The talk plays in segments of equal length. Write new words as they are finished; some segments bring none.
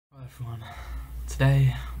everyone.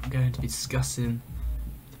 Today I'm going to be discussing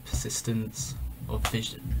the persistence of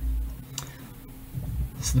vision.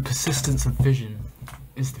 So the persistence of vision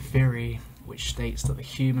is the theory which states that the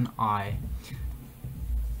human eye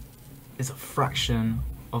is a fraction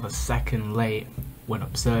of a second late when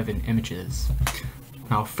observing images.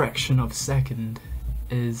 Now a fraction of a second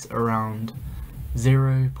is around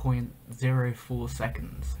 0.04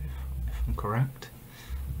 seconds, if I'm correct.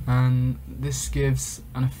 And this gives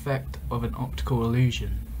an effect of an optical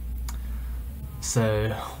illusion. So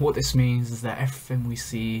what this means is that everything we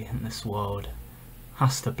see in this world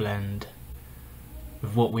has to blend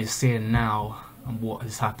with what we're seeing now and what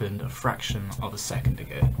has happened a fraction of a second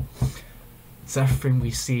ago. So everything we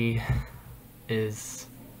see is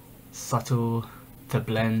subtle to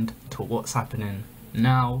blend to what's happening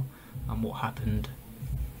now and what happened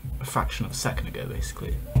a fraction of a second ago,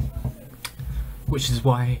 basically. Which is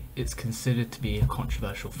why it's considered to be a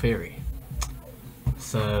controversial theory.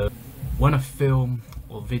 So when a film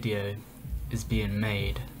or video is being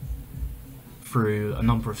made through a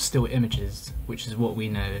number of still images, which is what we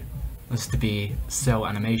know as to be cell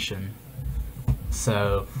animation,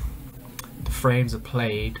 so the frames are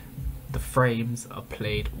played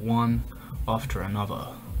one after another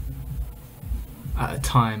at a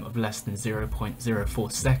time of less than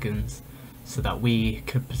 0.04 seconds, so that we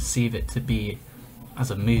could perceive it to be as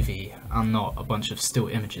a movie and not a bunch of still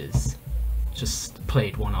images just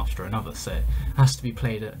played one after another. So it has to be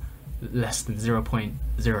played at less than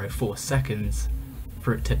 0.04 seconds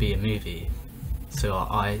for it to be a movie, so our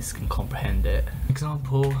eyes can comprehend it. An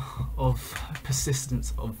example of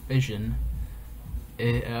persistence of vision,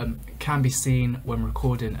 it can be seen when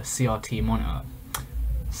recording a CRT monitor.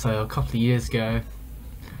 So a couple of years ago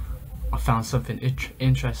I found something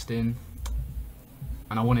interesting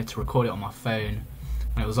and I wanted to record it on my phone,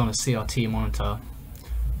 and it was on a CRT monitor,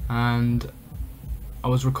 and I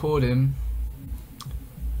was recording,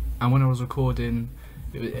 and when I was recording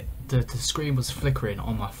the screen was flickering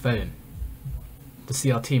on my phone. The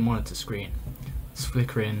CRT monitor screen was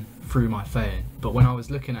flickering through my phone, but when I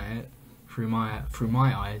was looking at it through my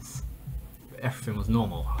eyes, everything was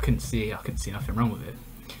normal. I couldn't see nothing wrong with it.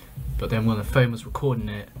 But then when the phone was recording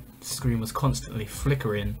it, the screen was constantly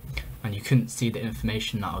flickering and you couldn't see the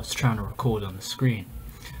information that I was trying to record on the screen.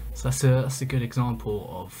 So that's a good example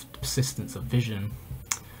of the persistence of vision,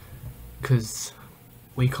 because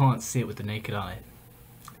we can't see it with the naked eye.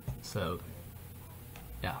 So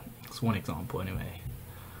yeah, it's one example anyway.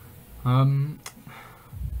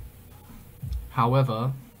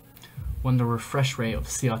 However, when the refresh rate of a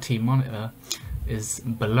CRT monitor is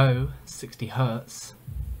below 60 Hz,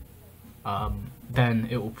 then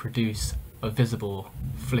it will produce a visible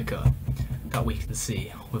flicker that we can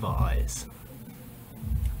see with our eyes.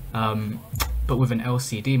 But with an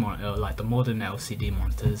LCD monitor, like the modern LCD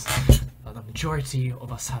monitors that the majority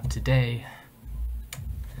of us have today,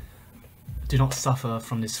 do not suffer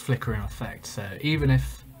from this flickering effect. So even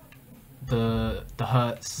if the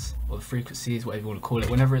hertz or the frequencies, whatever you want to call it,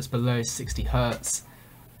 whenever it's below 60 Hz,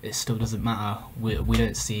 it still doesn't matter. We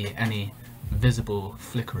don't see any visible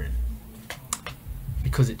flickering,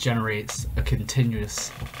 because it generates a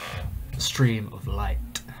continuous stream of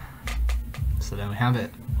light. So there we have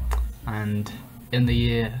it. And in the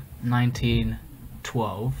year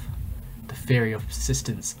 1912, the theory of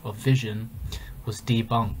persistence of vision was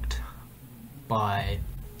debunked by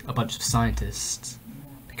a bunch of scientists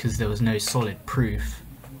because there was no solid proof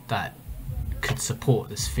that could support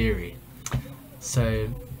this theory. So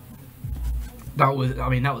that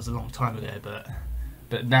was a long time ago,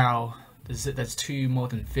 but now there's two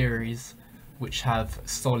modern theories which have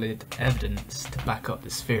solid evidence to back up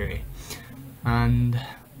this theory, and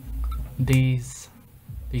these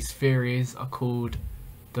theories are called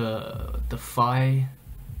the phi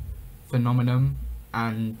phenomenon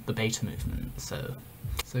and the beta movement. So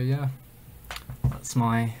yeah, that's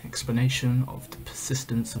my explanation of the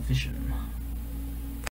persistence of vision.